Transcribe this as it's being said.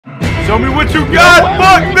Show me what you got,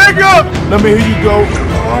 fuck, nigga! Let me hear you go.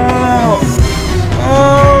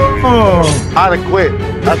 I'd have quit.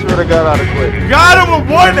 I swear to God, I'd have quit. Got him with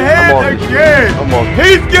one hand again.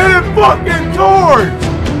 He's getting fucking torched.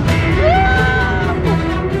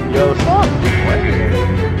 Yo, stop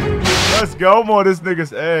playing. Let's go. I'm on this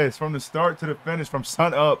nigga's ass from the start to the finish, from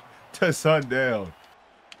sun up to sundown.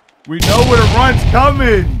 We know where the run's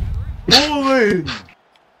coming. Fooling.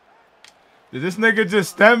 Did this nigga just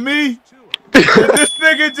stem me? Did this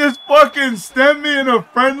nigga just fucking stem me in a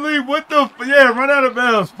friendly? What the yeah, run out of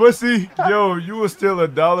bounds, pussy. Yo, you was still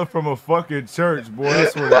 $1 from a fucking church, boy. I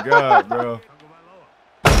swear to God, bro.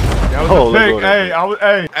 That was a pick.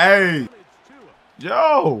 Hey, hey.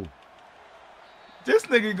 Yo. This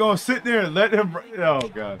nigga gonna sit there and let him. Oh,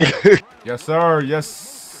 God. Yes, sir. Yes,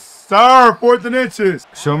 sir. 4th and inches.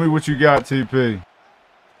 Show me what you got, TP.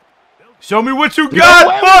 Show me what you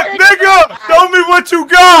got, fuck, nigga! Show me what you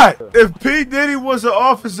got! If P. Diddy was an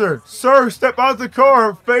officer, sir, step out the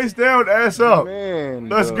car, face down, ass up. Man,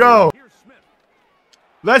 let's go.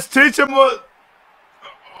 Let's teach him what...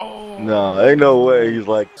 Oh. No, ain't no way. He's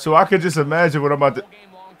like... So I could just imagine what I'm about to...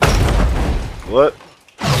 What?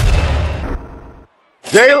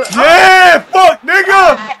 Jalen? Yeah, fuck,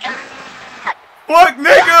 nigga! Fuck,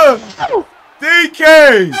 nigga!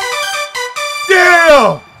 DK!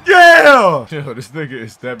 Yeah! Yeah! Yo, this nigga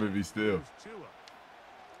is stabbing me still.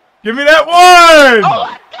 Give me that one!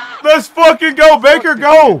 Oh, let's fucking go, Baker,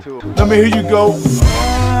 go! Let me hear you go.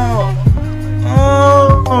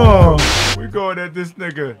 We're going at this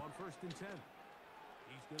nigga.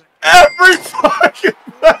 Every fucking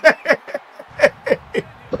play!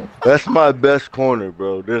 That's my best corner,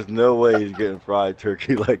 bro. There's no way he's getting fried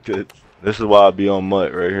turkey like this. This is why I be on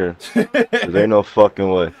mutt right here. There ain't no fucking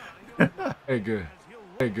way. Hey, good.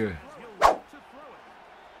 Hey, good.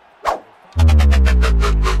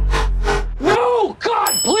 No!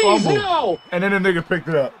 God, please, Fumble. no! And then the nigga picked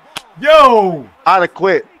it up. Yo! I'd have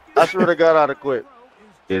quit. I swear to God, I'd have quit.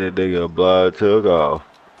 Get a nigga blood took off.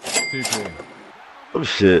 TP. Oh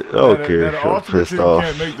shit. I don't care. I'm pissed off.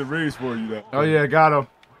 Can't make the reads for you though. Oh yeah, got him.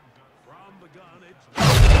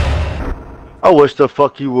 I wish the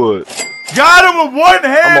fuck he would. Got him with one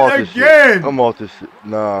hand again. I'm off this shit.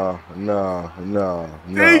 Nah.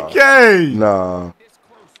 DK. Nah.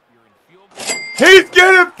 He's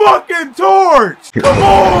getting fucking torched. Come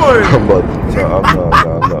on.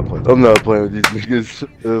 I'm not playing with these niggas.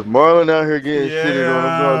 If Marlon out here getting shitted on,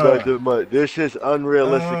 I'm going back to the mud. This shit's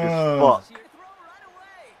unrealistic as fuck.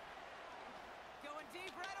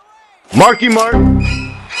 Marky Mark.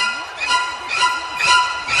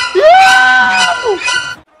 Yeah!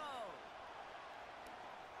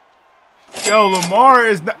 Yo, Lamar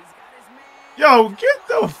is not. Yo, get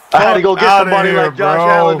the fuck I had to go get somebody here, like Josh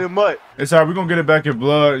Allen and Mutt. It's alright, we're gonna get it back in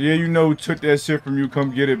blood. Yeah, you know who took that shit from you.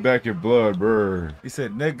 Come get it back in blood, bro. He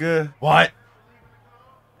said, nigga. What?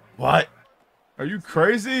 What? Are you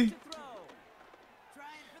crazy?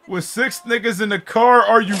 With 6 niggas in the car,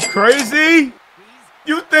 are you crazy?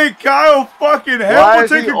 You think Kyle fucking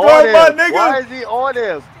Hamilton can guard my nigga? Why is he on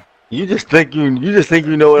him? You just think you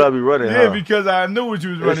know what I be running, yeah, huh? Because I knew what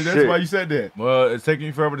you was running. That's why you said that. Well, it's taking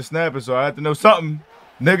you forever to snap it, so I had to know something,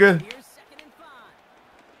 nigga.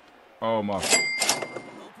 Oh my.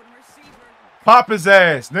 Pop his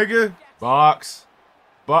ass, nigga. Box.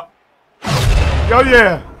 Yo,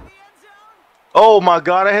 yeah. Oh my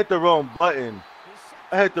God, I hit the wrong button.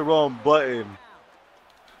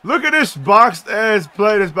 Look at this boxed ass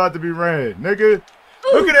play that's about to be ran, nigga.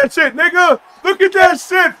 Look at that shit, nigga. Look at that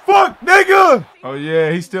shit. Fuck, nigga. Oh, yeah,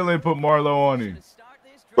 he still ain't put Marlo on him.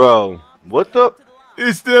 Bro, what the?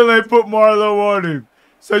 He still ain't put Marlo on him.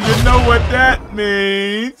 So you know what that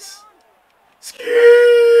means. Ski.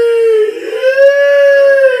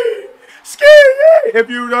 If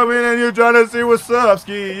you come in and you're trying to see what's up,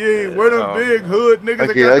 ski. We're the big hood niggas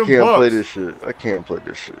that got them I can't bucks. play this shit. I can't play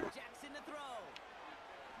this shit.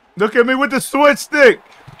 Look at me with the switch stick.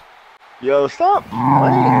 Yo, stop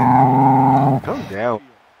playing. Come down.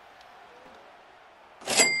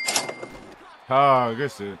 Ah,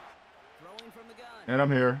 good shit. And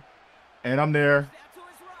I'm here. And I'm there.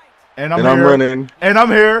 And I'm running. And I'm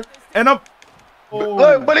here. And I'm... Oh.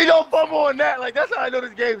 Look, but he don't fumble on that. Like, that's how I know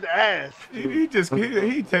this game's ass. He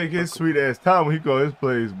take his sweet ass time when he call his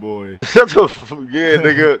plays, boy. Shut the fuck, yeah,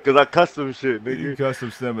 nigga, because I custom shit, nigga. He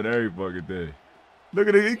custom stemming every fucking day. Look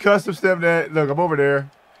at it, he custom stemmed that. Look, I'm over there.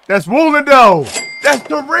 That's Woolen, though. That's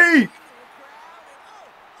Tariq.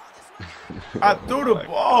 I threw the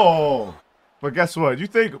ball. But guess what? You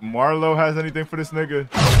think Marlo has anything for this nigga?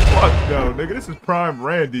 Fuck no, nigga. This is prime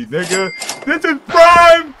Randy, nigga. This is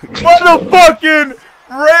prime motherfucking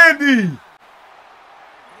Randy.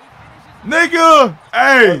 Nigga,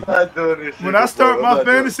 hey, I'm not doing this shit when I start no more. my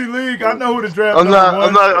fantasy league, I know who to draft I'm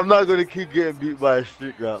number 1. not gonna keep getting beat by a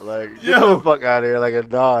street route. Like, get Yo. the fuck out of here, like a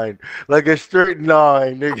 9, like a straight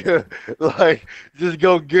 9, nigga. Like, just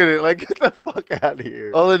go get it. Like, get the fuck out of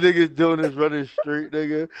here. All the niggas doing is running straight,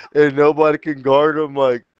 nigga, and nobody can guard them.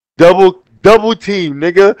 Like, double team,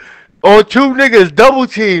 nigga. On 2 niggas, double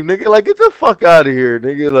team, nigga. Like, get the fuck out of here,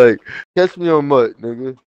 nigga. Like, catch me on mutt, nigga.